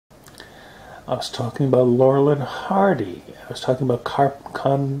I was talking about Laurel and Hardy. I was talking about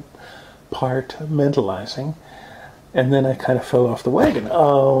compartmentalizing. And then I kind of fell off the wagon.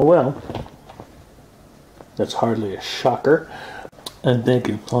 Oh, well, that's hardly a shocker. And beg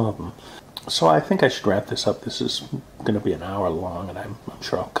your pardon. So I think I should wrap this up. This is going to be an hour long, and I'm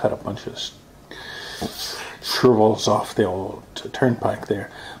sure I'll cut a bunch of shrivels off the old turnpike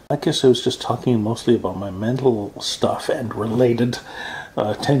there. I guess I was just talking mostly about my mental stuff and related,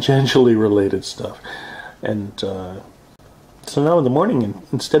 tangentially related stuff. And so now in the morning,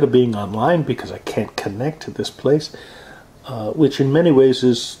 instead of being online because I can't connect to this place, which in many ways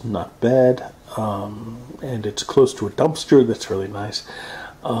is not bad, and it's close to a dumpster that's really nice,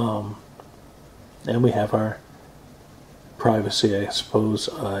 and we have our privacy, I suppose,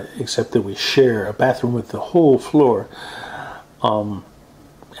 except that we share a bathroom with the whole floor, and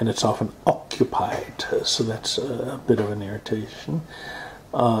it's often occupied, so that's a bit of an irritation.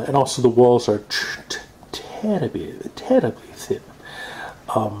 And also the walls are terribly thin.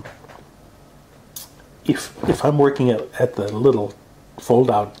 If I'm working at the little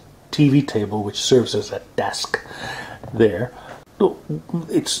fold-out TV table, which serves as a desk there,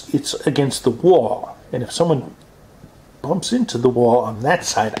 it's against the wall, and if someone bumps into the wall on that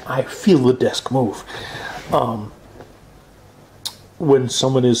side, I feel the desk move. When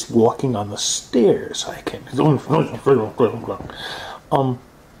someone is walking on the stairs, I can.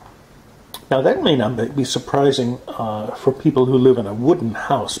 Now that may not be surprising for people who live in a wooden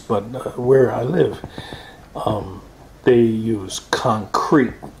house, but where I live, they use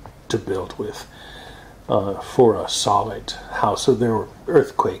concrete to build with for a solid house. So there were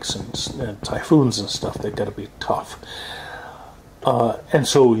earthquakes and typhoons and stuff. They've got to be tough. And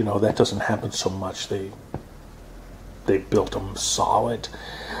so, that doesn't happen so much. They built them solid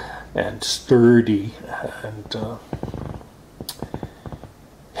and sturdy and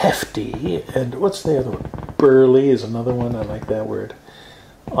hefty. And what's the other one? Burly is another one. I like that word.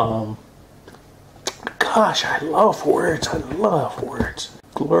 Gosh, I love words.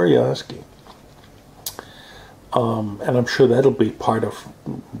 Glorioski. And I'm sure that'll be part of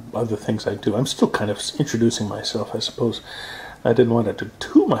other things I do. I'm still kind of introducing myself, I suppose. I didn't want to do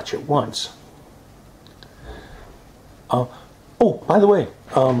too much at once. Oh, by the way,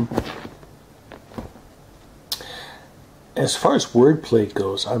 as far as wordplay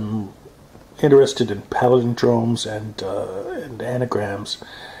goes, I'm interested in palindromes and anagrams,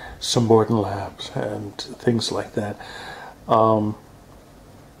 subordinate labs, and things like that. Also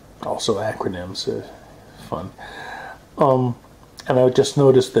acronyms, fun. And I just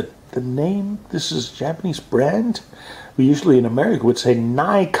noticed that the name, this is a Japanese brand. We usually in America would say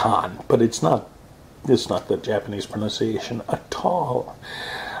Nikon, but it's not the Japanese pronunciation at all.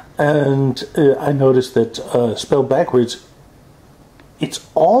 And I noticed that spelled backwards, it's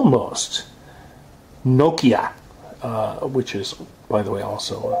almost Nokia, which is, by the way,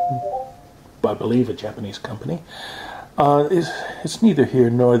 also, I believe, a Japanese company. It's neither here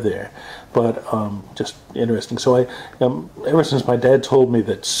nor there, but just interesting. So I, ever since my dad told me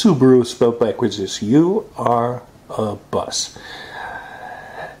that Subaru spelled backwards is U-R-A-bus,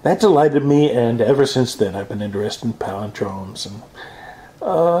 that delighted me, and ever since then I've been interested in palindromes. And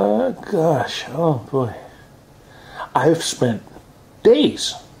gosh, oh boy, I've spent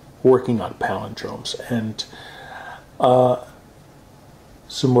days working on palindromes and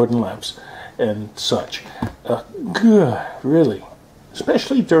subordinate labs and such. Good, really.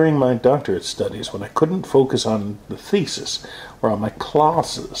 Especially during my doctorate studies when I couldn't focus on the thesis or on my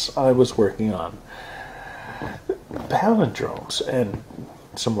classes, I was working on palindromes and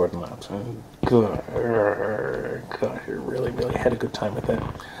subordinate labs. And gosh, I really, really had a good time with that.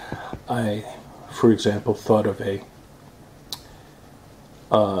 I, for example, thought of a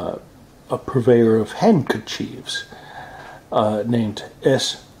purveyor of handkerchiefs named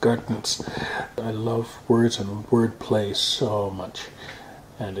S. Gartens. I love words and wordplay so much,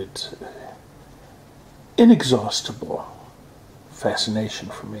 and it's inexhaustible fascination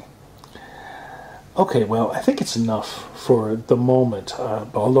for me. Okay, well, I think it's enough for the moment,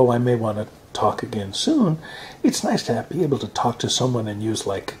 although I may want to talk again soon. It's nice to be able to talk to someone and use,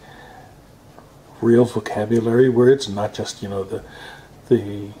 like, real vocabulary words, and not just, the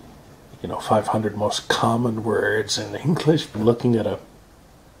 500 most common words in English. Looking at a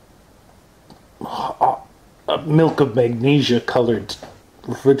milk of magnesia colored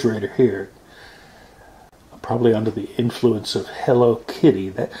refrigerator here, probably under the influence of Hello Kitty.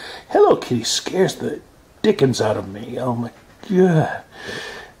 That Hello Kitty scares the dickens out of me. Oh my god,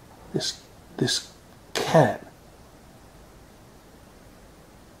 this cat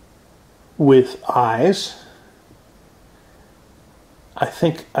with eyes. I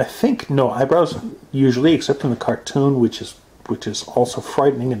think no eyebrows usually, except in the cartoon, which is also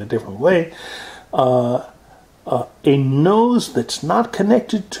frightening in a different way. A nose that's not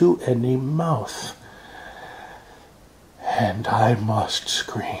connected to any mouth. And I must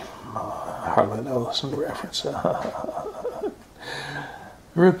scream. Harlan Ellison reference.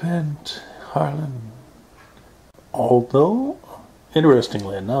 Repent, Harlan. Although,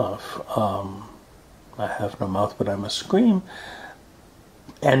 interestingly enough, I have no mouth, but I must scream.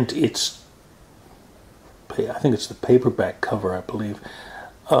 And I think it's the paperback cover, I believe.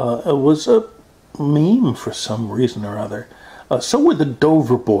 It was a meme for some reason or other. So were the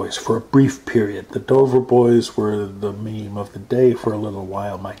Dover Boys for a brief period. The Dover Boys were the meme of the day for a little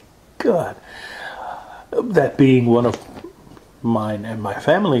while. My God. That being one of mine and my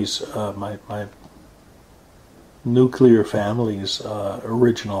family's, my nuclear family's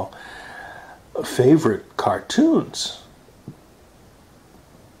original favorite cartoons.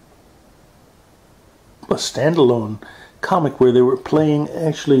 A standalone comic where they were playing,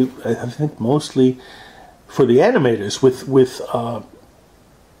 actually, I think mostly for the animators, with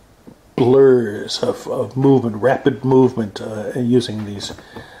blurs of movement, rapid movement, using these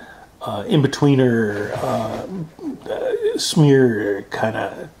in-betweener smear kind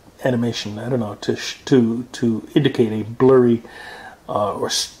of animation. I don't know, to indicate a blurry or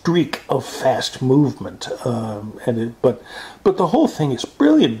streak of fast movement. But the whole thing is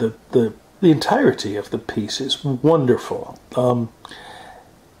brilliant. The entirety of the piece is wonderful.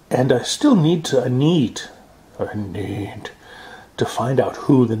 And I still need to find out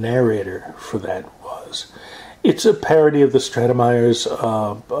who the narrator for that was. It's a parody of the Stratemeyer's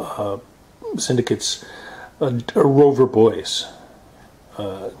Syndicate's Rover Boys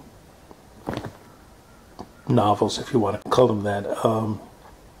novels, if you want to call them that.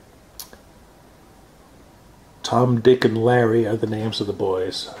 Tom, Dick, and Larry are the names of the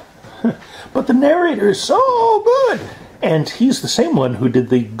boys. But the narrator is so good! And he's the same one who did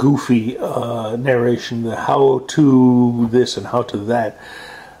the goofy narration, the how to this and how to that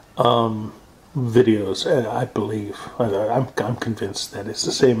videos, I believe. I'm convinced that it's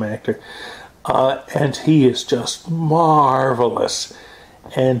the same actor. And he is just marvelous.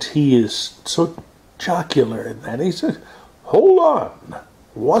 And he is so jocular in that. He says, hold on,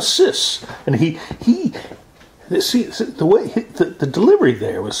 what's this? And he see the way the delivery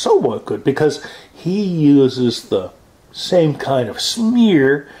there was so good, because he uses the same kind of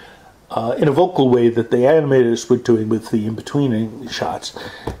smear in a vocal way that the animators were doing with the in-between shots.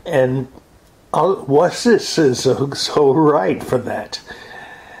 And what's this is so right for that.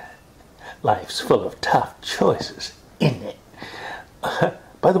 Life's full of tough choices, isn't it?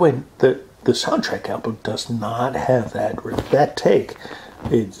 By the way, the soundtrack album does not have that take.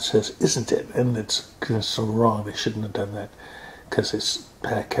 It says, isn't it? And it's so wrong. They shouldn't have done that, because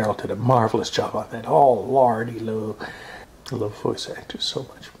Pat Carroll did a marvelous job on that. Oh, lordy loo. I love voice actors so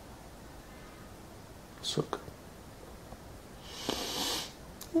much. So good.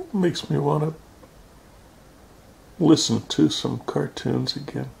 It makes me want to listen to some cartoons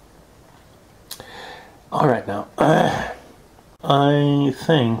again. All right, now, I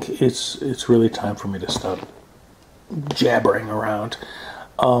think it's really time for me to stop jabbering around.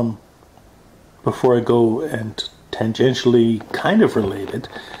 Before I go, and tangentially kind of related,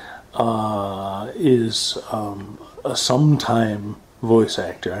 is a sometime voice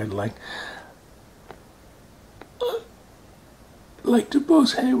actor. I like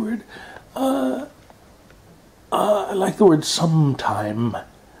DuBose Hayward. I like the word sometime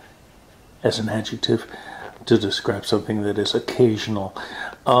as an adjective to describe something that is occasional.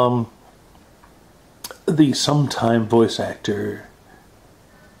 The sometime voice actor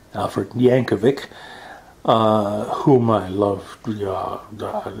Alfred Yankovic, whom I loved in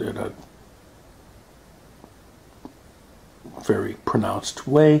a very pronounced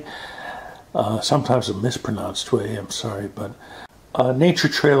way, sometimes a mispronounced way, I'm sorry, but Nature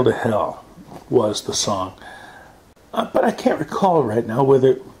Trail to Hell was the song. But I can't recall right now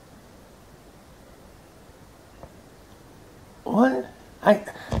whether... What? I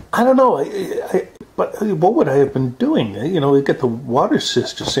don't know. But what would I have been doing? You know, we get the Water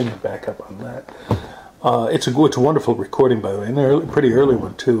Sister singing back up on that. It's a wonderful recording, by the way, and a pretty early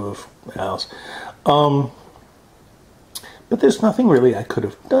one too of Al's. But there's nothing really I could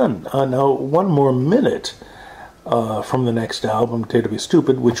have done. Now, one more minute from the next album, Dare to Be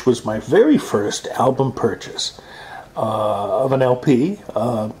Stupid, which was my very first album purchase of an LP.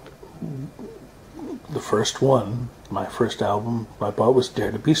 The first one, my first album I bought was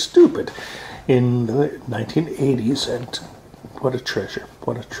Dare to Be Stupid in the 1980s, and what a treasure,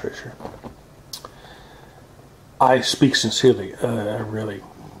 what a treasure. I speak sincerely. Really,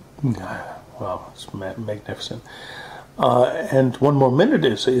 well, it's magnificent. And One More Minute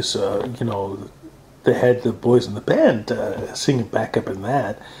is you know, they had the boys in the band singing backup in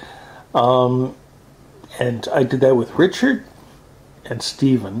that. And I did that with Richard and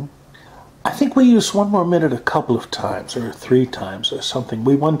Stephen. I think we used One More Minute a couple of times, or 3 times, or something.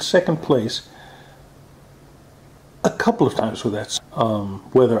 We won second place a couple of times with that.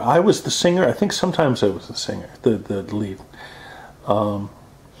 Whether I was the singer, I think sometimes I was the singer, the lead.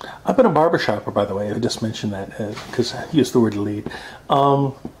 I've been a barbershopper, by the way. I just mentioned that because I used the word lead.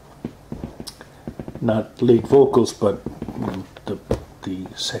 Not lead vocals, but the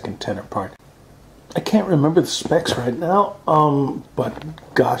second tenor part. I can't remember the specs right now,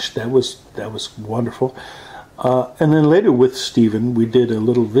 but gosh, that was wonderful. And then later with Stephen, we did a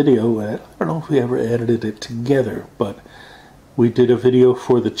little video. I don't know if we ever edited it together, but we did a video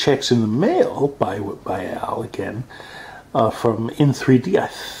for the Checks in the Mail by Al again, from in 3D. I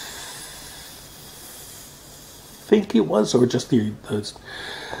think it was, or just the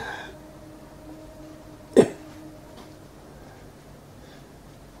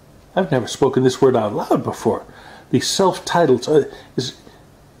I've never spoken this word out loud before. The self-titled is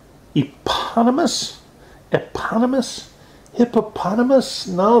eponymous, eponymous, hippopotamus.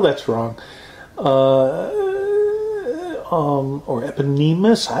 No, that's wrong. Or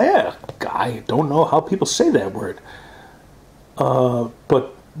eponymous. I don't know how people say that word.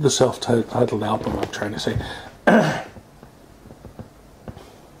 But the self-titled album, I'm trying to say.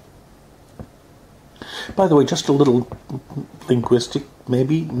 By the way, just a little linguistic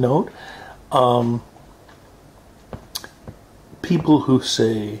maybe note. People who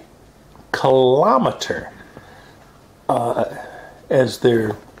say kilometer as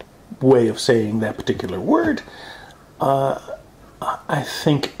their way of saying that particular word, I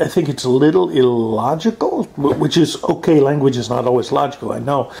think it's a little illogical, which is okay. Language is not always logical, I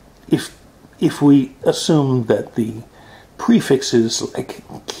know. If we assume that the prefixes like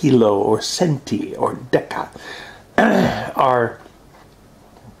kilo or centi or deca are,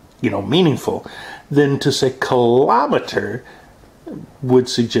 you know, meaningful, then to say kilometer would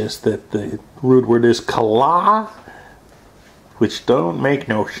suggest that the root word is kala, which don't make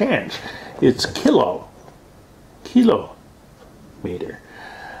no sense. It's kilometer.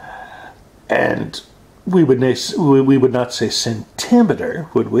 And we would not say centimeter,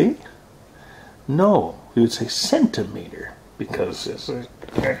 would we? No, we would say centimeter, because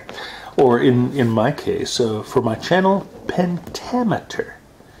or in my case, for my channel, pentameter.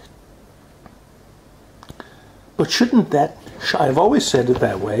 But shouldn't that, I've always said it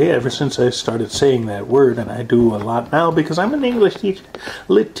that way ever since I started saying that word, and I do a lot now because I'm an English teacher,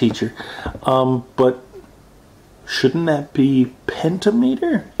 lit teacher. But shouldn't that be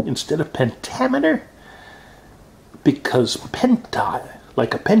pentameter instead of pentameter? Because penta,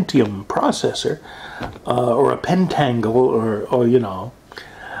 like a Pentium processor, or a pentangle, or you know,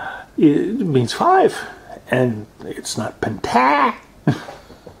 it means 5, and it's not penta,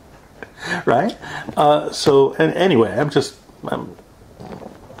 right? So, and anyway, I'm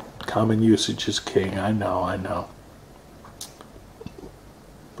common usage is king. I know.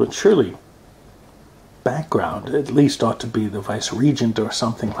 But surely, background at least ought to be the vice regent or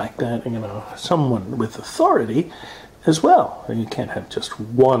something like that. You know, someone with authority as well. You can't have just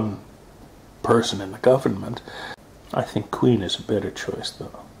one person in the government. I think queen is a better choice,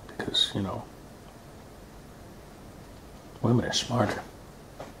 though, because, you know, women are smarter,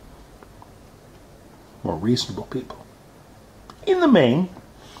 more reasonable people in the main.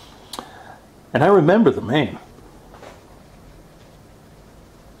 And I remember the main.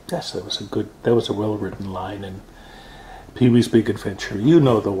 Yes, that was a well-written line in Pee-wee's Big Adventure. You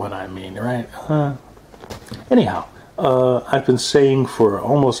know the one I mean, right? Anyhow, I've been saying for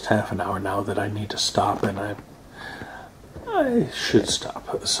almost half an hour now that I need to stop, and I should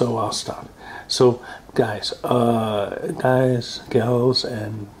stop, so I'll stop. So, guys, gals,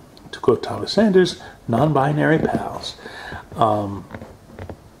 and to quote Thomas Sanders, non-binary pals,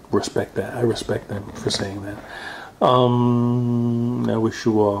 respect that. I respect them for saying that. I wish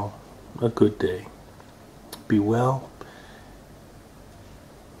you all a good day. Be well.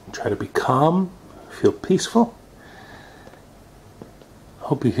 Try to be calm. Feel peaceful.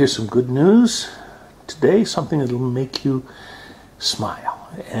 Hope you hear some good news today, something that'll make you smile.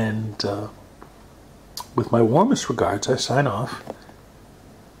 And with my warmest regards, I sign off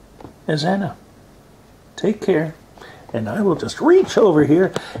as Anna. Take care. And I will just reach over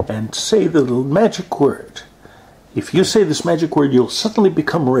here and say the little magic word. If you say this magic word, you'll suddenly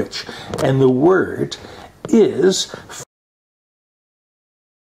become rich. And the word is